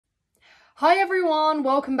Hi everyone,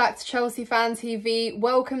 welcome back to Chelsea Fan TV.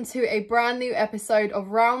 Welcome to a brand new episode of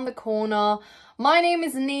Round the Corner. My name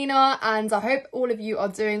is Nina and I hope all of you are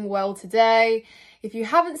doing well today. If you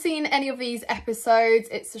haven't seen any of these episodes,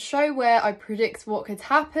 it's a show where I predict what could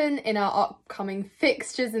happen in our upcoming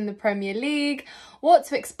fixtures in the Premier League, what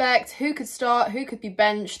to expect, who could start, who could be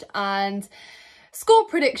benched, and score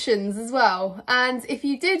predictions as well. And if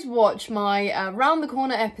you did watch my Round the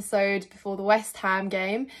Corner episode before the West Ham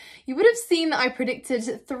game, you would have seen that I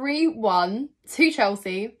predicted 3-1 to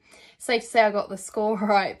Chelsea. Safe to say I got the score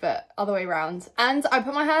right, but other way around. And I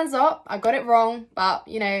put my hands up, I got it wrong, but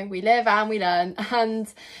you know, we live and we learn.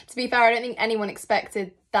 And to be fair, I don't think anyone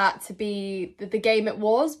expected that to be the game it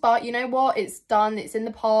was, but you know what, it's done, it's in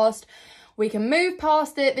the past. We can move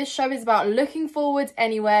past it. This show is about looking forward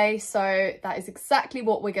anyway, so that is exactly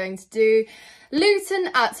what we're going to do. Luton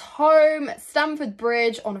at home, Stamford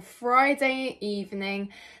Bridge on a Friday evening.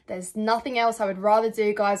 There's nothing else I would rather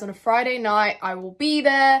do, guys, on a Friday night. I will be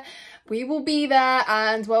there, we will be there,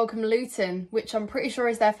 and welcome Luton, which I'm pretty sure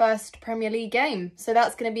is their first Premier League game. So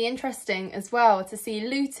that's going to be interesting as well, to see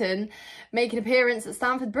Luton make an appearance at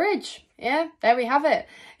Stamford Bridge. Yeah, there we have it.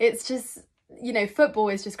 It's just, you know, football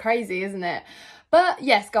is just crazy, isn't it? But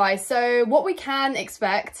yes, guys, so what we can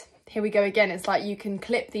expect, here we go again, it's like you can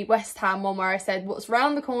clip the West Ham one where I said what's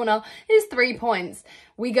round the corner is 3 points.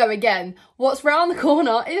 We go again, what's round the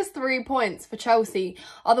corner is 3 points for Chelsea.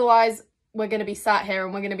 Otherwise, we're going to be sat here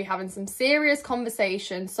and we're going to be having some serious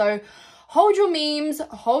conversation. So hold your memes,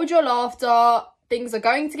 hold your laughter. Things are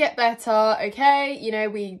going to get better, okay? You know,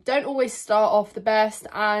 we don't always start off the best,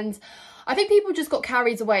 and I think people just got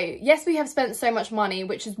carried away. Yes, we have spent so much money,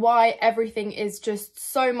 which is why everything is just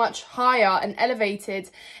so much higher and elevated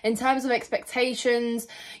in terms of expectations.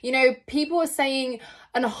 You know, people are saying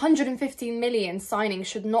an 115 million signing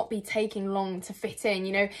should not be taking long to fit in.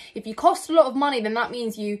 You know, if you cost a lot of money, then that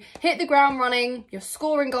means you hit the ground running, you're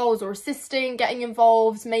scoring goals or assisting, getting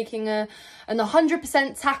involved, making an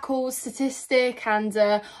 100% tackle statistic and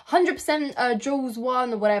 100% duels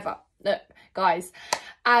won or whatever. Look, guys,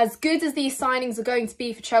 as good as these signings are going to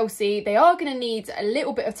be for Chelsea, they are going to need a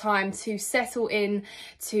little bit of time to settle in,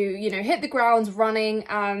 to, you know, hit the ground running,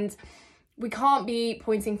 and we can't be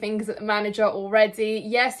pointing fingers at the manager already.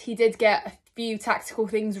 Yes, he did get a few tactical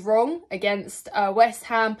things wrong against West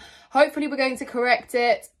Ham. Hopefully we're going to correct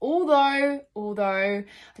it, although I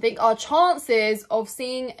think our chances of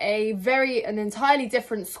seeing an entirely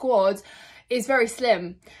different squad is very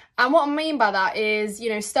slim. And what I mean by that is, you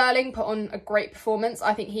know, Sterling put on a great performance.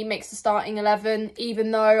 I think he makes the starting 11,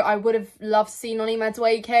 even though I would have loved to see Noni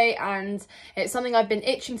Madueke, and it's something I've been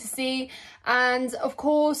itching to see. And of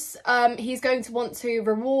course, he's going to want to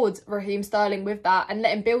reward Raheem Sterling with that and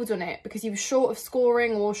let him build on it, because he was short of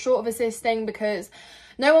scoring or short of assisting because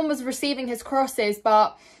no one was receiving his crosses.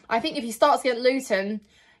 But I think if he starts against Luton,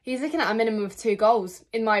 he's looking at a minimum of 2 goals,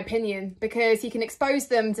 in my opinion, because he can expose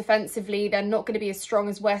them defensively. They're not going to be as strong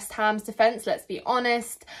as West Ham's defence, let's be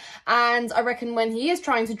honest. And I reckon when he is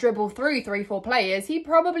trying to dribble through 3-4 players, he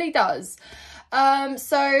probably does.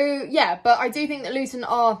 So, yeah, but I do think that Luton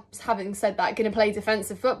are, having said that, going to play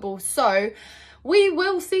defensive football. So we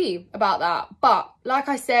will see about that. But like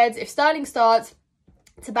I said, if Sterling starts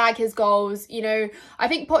to bag his goals, you know, I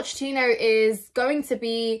think Pochettino is going to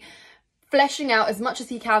be fleshing out as much as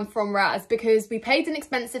he can from Raz, because we paid an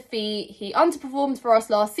expensive fee. He underperformed for us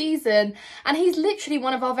last season, and he's literally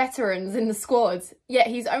one of our veterans in the squad. Yet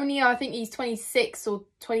he's only, I think he's 26 or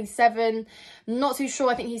 27, not too sure.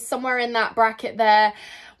 I think he's somewhere in that bracket there,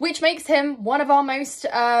 which makes him one of our most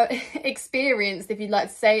experienced, if you'd like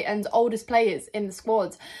to say, and oldest players in the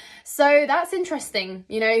squad. So that's interesting.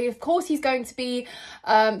 You know, of course he's going to be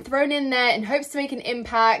thrown in there in hopes to make an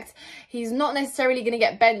impact. He's not necessarily going to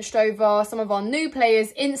get benched over some of our new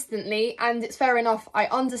players instantly, and it's fair enough. I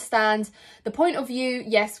understand the point of view.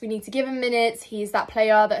 Yes, we need to give him minutes. He's that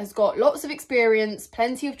player that has got lots of experience,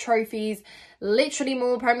 plenty of trophies, literally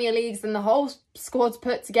more Premier Leagues than the whole squad's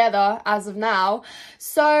put together as of now.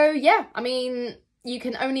 So yeah, I mean, you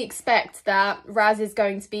can only expect that Raz is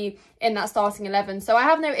going to be in that starting 11. So I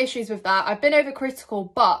have no issues with that. I've been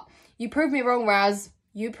overcritical, but you proved me wrong, Raz.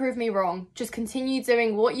 You proved me wrong. Just continue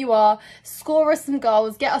doing what you are. Score us some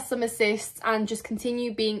goals, get us some assists, and just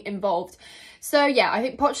continue being involved. So yeah, I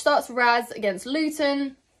think Poch starts Raz against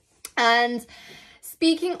Luton. And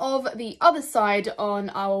Speaking of the other side on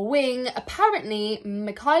our wing, apparently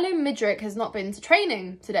Mykhailo Mudryk has not been to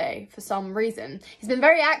training today for some reason. He's been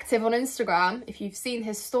very active on Instagram. If you've seen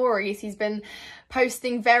his stories, he's been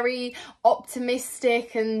posting very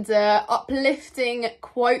optimistic and uplifting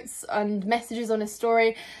quotes and messages on his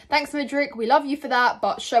story. Thanks, Mudryk. We love you for that,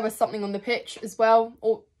 but show us something on the pitch as well,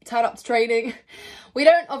 or turn up to training. We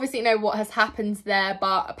don't obviously know what has happened there,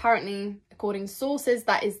 but apparently, according to sources,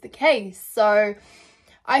 that is the case. So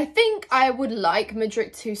I think I would like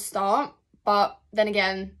Mudryk to start, but then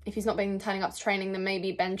again, if he's not been turning up to training, then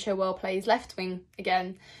maybe Ben Chilwell plays left wing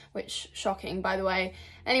again, which shocking, by the way.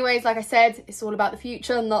 Anyways, like I said, it's all about the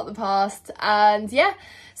future, not the past. And yeah,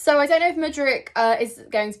 so I don't know if Mudryk is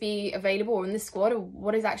going to be available in this squad or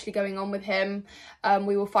what is actually going on with him.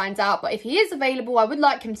 We will find out. But if he is available, I would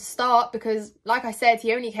like him to start because, like I said,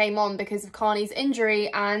 he only came on because of Carney's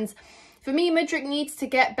injury. And for me, Mudryk needs to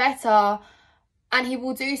get better. And he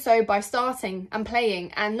will do so by starting and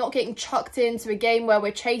playing and not getting chucked into a game where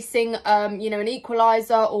we're chasing, you know, an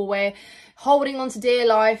equaliser or we're holding on to dear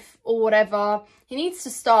life or whatever. He needs to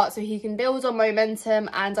start so he can build on momentum,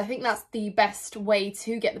 and I think that's the best way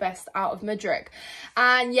to get the best out of Mudryk.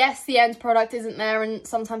 And yes, the end product isn't there and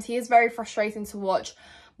sometimes he is very frustrating to watch.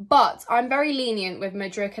 But I'm very lenient with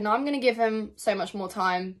Mudryk and I'm going to give him so much more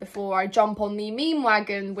time before I jump on the meme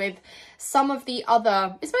wagon with some of the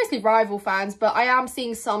other, it's mostly rival fans, but I am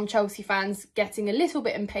seeing some Chelsea fans getting a little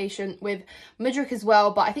bit impatient with Mudryk as well.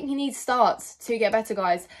 But I think he needs starts to get better,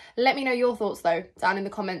 guys. Let me know your thoughts though down in the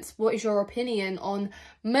comments. What is your opinion on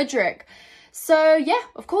Mudryk? So yeah,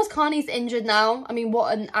 of course Carney's injured now. I mean,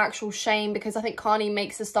 what an actual shame, because I think Carney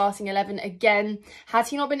makes the starting 11 again. Had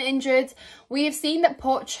he not been injured, we have seen that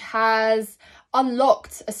Poch has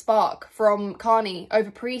unlocked a spark from Carney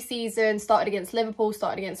over pre-season, started against Liverpool,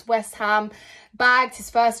 started against West Ham, bagged his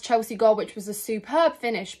first Chelsea goal, which was a superb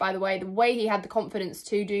finish, by the way he had the confidence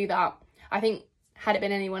to do that. I think had it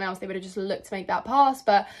been anyone else, they would have just looked to make that pass,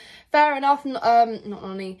 but fair enough. Not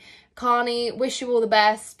only Carney, wish you all the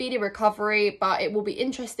best, speedy recovery, but it will be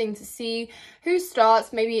interesting to see who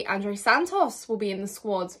starts. Maybe Andre Santos will be in the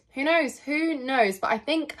squad. Who knows? But I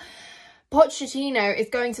think Pochettino is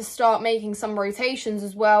going to start making some rotations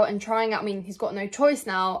as well and trying out, I mean, he's got no choice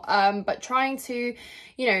now, but trying to,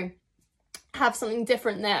 you know, have something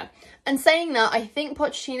different there. And saying that, I think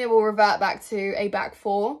Pochettino will revert back to a back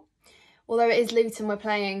four. Although it is Luton we're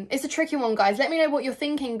playing. It's a tricky one, guys. Let me know what you're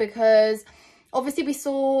thinking, because obviously we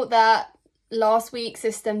saw that last week's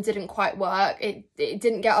system didn't quite work. It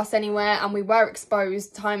didn't get us anywhere and we were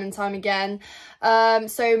exposed time and time again.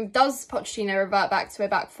 So does Pochettino revert back to a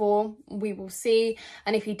back four? We will see.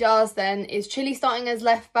 And if he does, then is Chile starting as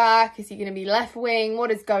left back? Is he going to be left wing?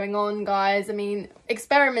 What is going on, guys? I mean,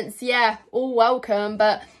 experiments, yeah, all welcome,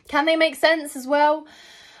 but can they make sense as well?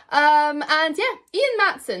 And yeah, Ian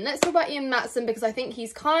Maatsen. Let's talk about Ian Maatsen, because I think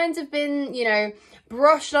he's kind of been, you know,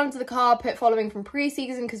 brushed under the carpet following from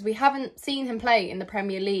pre-season because we haven't seen him play in the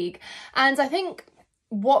Premier League. And I think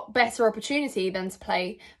what better opportunity than to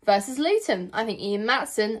play versus Luton? I think Ian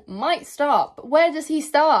Maatsen might start. But where does he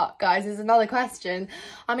start, guys, is another question.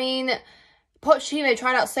 I mean, Pochettino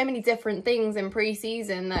tried out so many different things in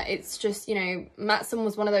pre-season that it's just, you know, Maatsen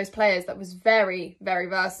was one of those players that was very, very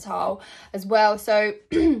versatile as well. So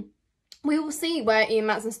we will see where Ian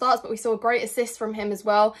Maatsen starts, but we saw a great assist from him as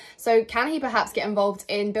well. So can he perhaps get involved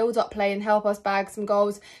in build-up play and help us bag some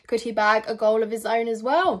goals? Could he bag a goal of his own as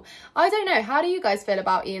well? I don't know. How do you guys feel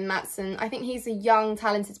about Ian Maatsen? I think he's a young,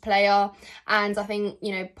 talented player, and I think,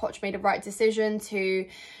 you know, Poch made a right decision to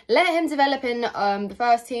let him develop in the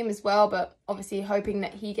first team as well, but obviously hoping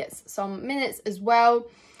that he gets some minutes as well.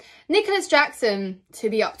 Nicholas Jackson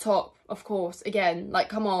to be up top, of course, again, like,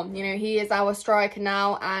 come on, you know, he is our striker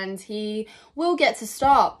now and he will get to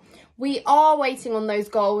start. We are waiting on those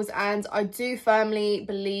goals and I do firmly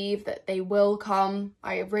believe that they will come.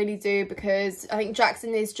 I really do, because I think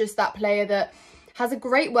Jackson is just that player that has a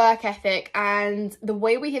great work ethic, and the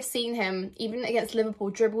way we have seen him, even against Liverpool,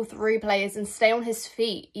 dribble through players and stay on his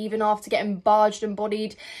feet, even after getting barged and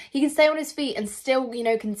bodied, he can stay on his feet and still, you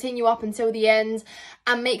know, continue up until the end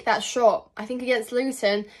and make that shot. I think against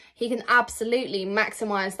Luton, he can absolutely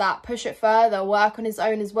maximise that, push it further, work on his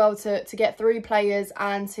own as well to get through players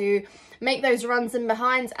and to make those runs in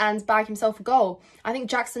behind and bag himself a goal. I think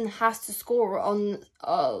Jackson has to score on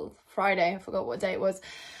Friday. I forgot what day it was.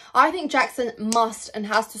 I think Jackson must and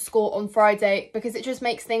has to score on Friday, because it just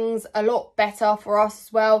makes things a lot better for us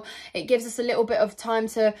as well. It gives us a little bit of time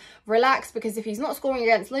to relax, because if he's not scoring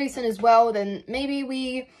against Luton as well, then maybe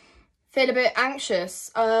we feel a bit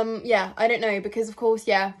anxious. Yeah, I don't know, because of course,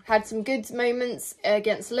 yeah, had some good moments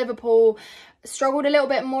against Liverpool, Struggled a little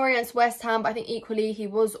bit more against West Ham, but I think equally he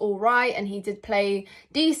was all right and he did play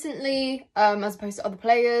decently as opposed to other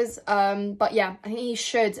players. But yeah, I think he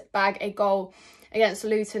should bag a goal against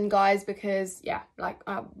Luton, guys, because yeah, like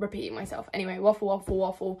repeating myself. Anyway,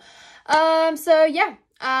 waffle. So yeah,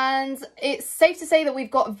 and it's safe to say that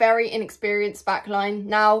we've got a very inexperienced backline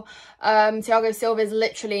now. Thiago Silva is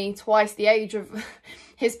literally twice the age of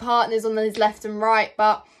his partners on his left and right,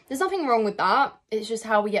 but there's nothing wrong with that. It's just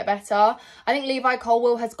how we get better. I think Levi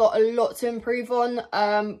Colwill has got a lot to improve on,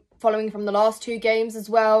 following from the last 2 games as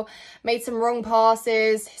well. Made some wrong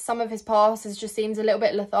passes. Some of his passes just seems a little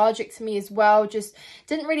bit lethargic to me as well. Just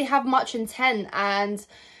didn't really have much intent. And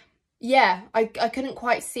yeah, I couldn't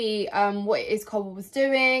quite see what it is Colwill was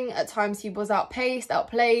doing. At times he was outpaced,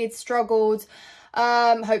 outplayed, struggled.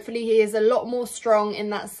 Hopefully he is a lot more strong in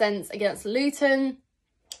that sense against Luton.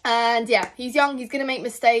 And yeah, he's young, he's going to make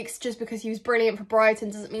mistakes. Just because he was brilliant for Brighton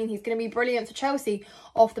doesn't mean he's going to be brilliant for Chelsea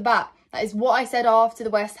off the bat. That is what I said after the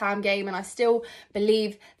West Ham game, and I still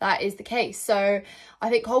believe that is the case. So I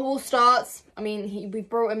think Colwill starts. I mean, we've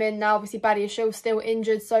brought him in now. Obviously, Badiashiel's still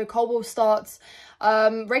injured, so Colwill starts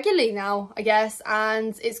regularly now, I guess.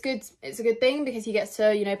 And it's good. It's a good thing because he gets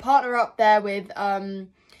to, you know, partner up there with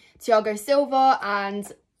Thiago Silva,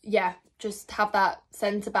 and yeah, just have that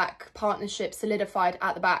centre-back partnership solidified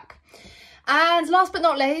at the back. And last but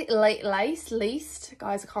not least,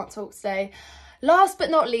 guys, I can't talk today. Last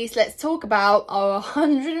but not least, let's talk about our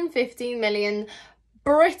 115 million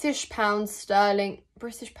British pounds sterling,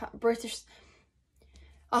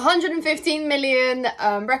 115 million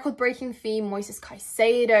record-breaking fee Moises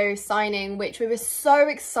Caicedo signing, which we were so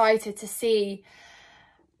excited to see,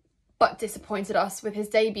 but disappointed us with his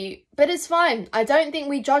debut. But it's fine. I don't think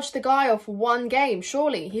we judged the guy off 1 game,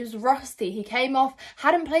 surely. He was rusty. He came off,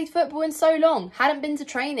 hadn't played football in so long, hadn't been to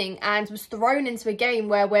training, and was thrown into a game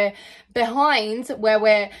where we're behind, where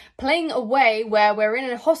we're playing away, where we're in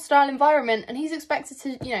a hostile environment, and he's expected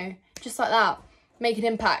to, you know, just like that, make an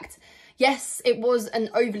impact. Yes, it was an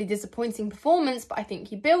overly disappointing performance, but I think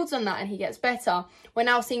he builds on that and he gets better. We're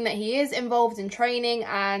now seeing that he is involved in training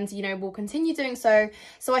and, you know, will continue doing so.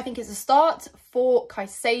 So I think it's a start for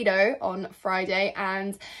Caicedo on Friday,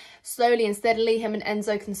 and slowly and steadily him and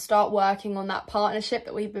Enzo can start working on that partnership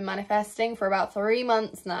that we've been manifesting for about 3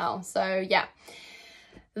 months now. So yeah,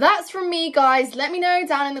 that's from me, guys. Let me know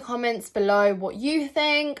down in the comments below what you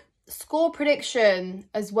think. Score prediction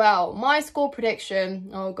as well. My score prediction,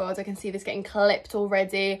 oh god, I can see this getting clipped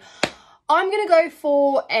already. I'm gonna go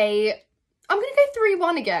for I'm gonna go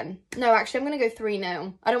 3-1 again. No, actually, I'm gonna go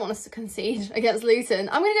 3-0. I don't want us to concede against Luton.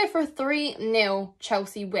 I'm gonna go for a 3-0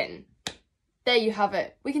 Chelsea win. There you have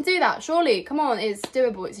it. We can do that, surely. Come on, it's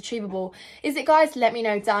doable, it's achievable. Is it, guys? Let me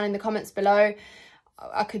know down in the comments below.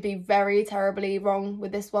 I could be very terribly wrong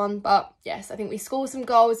with this one, but yes, I think we score some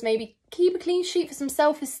goals, maybe keep a clean sheet for some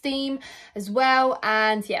self-esteem as well,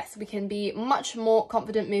 and yes, we can be much more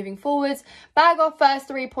confident moving forwards, bag our first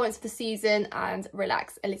 3 points of the season and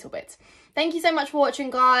relax a little bit. Thank you so much for watching,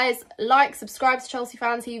 guys. Like, subscribe to Chelsea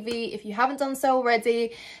Fan TV if you haven't done so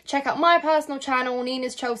already. Check out my personal channel,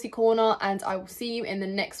 Nina's Chelsea Corner, and I will see you in the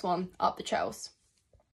next one. Up the Chels.